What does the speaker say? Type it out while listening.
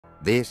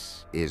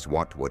This is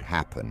what would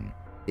happen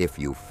if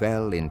you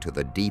fell into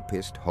the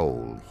deepest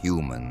hole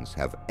humans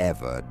have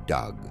ever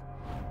dug.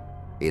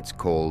 It's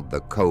called the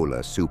Kola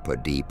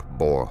Superdeep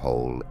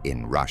Borehole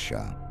in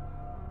Russia,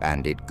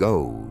 and it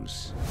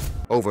goes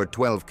over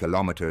 12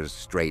 kilometers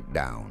straight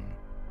down.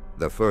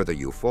 The further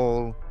you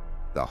fall,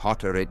 the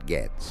hotter it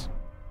gets.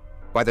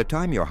 By the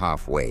time you're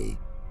halfway,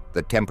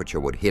 the temperature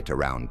would hit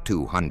around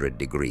 200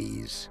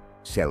 degrees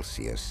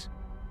Celsius,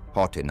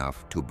 hot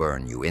enough to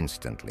burn you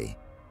instantly.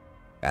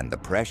 And the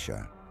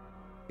pressure,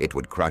 it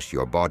would crush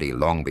your body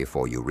long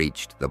before you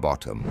reached the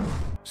bottom.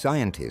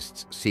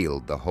 Scientists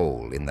sealed the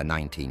hole in the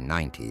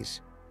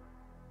 1990s,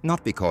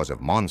 not because of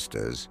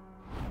monsters,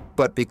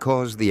 but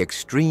because the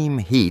extreme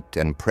heat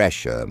and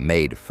pressure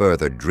made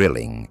further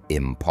drilling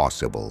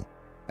impossible.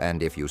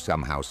 And if you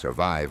somehow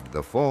survived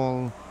the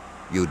fall,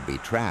 you'd be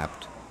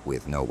trapped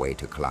with no way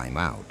to climb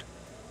out.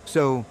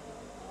 So,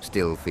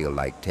 still feel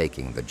like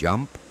taking the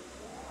jump?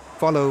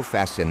 Follow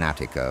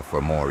Fascinatica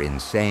for more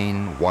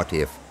insane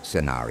what-if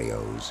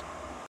scenarios.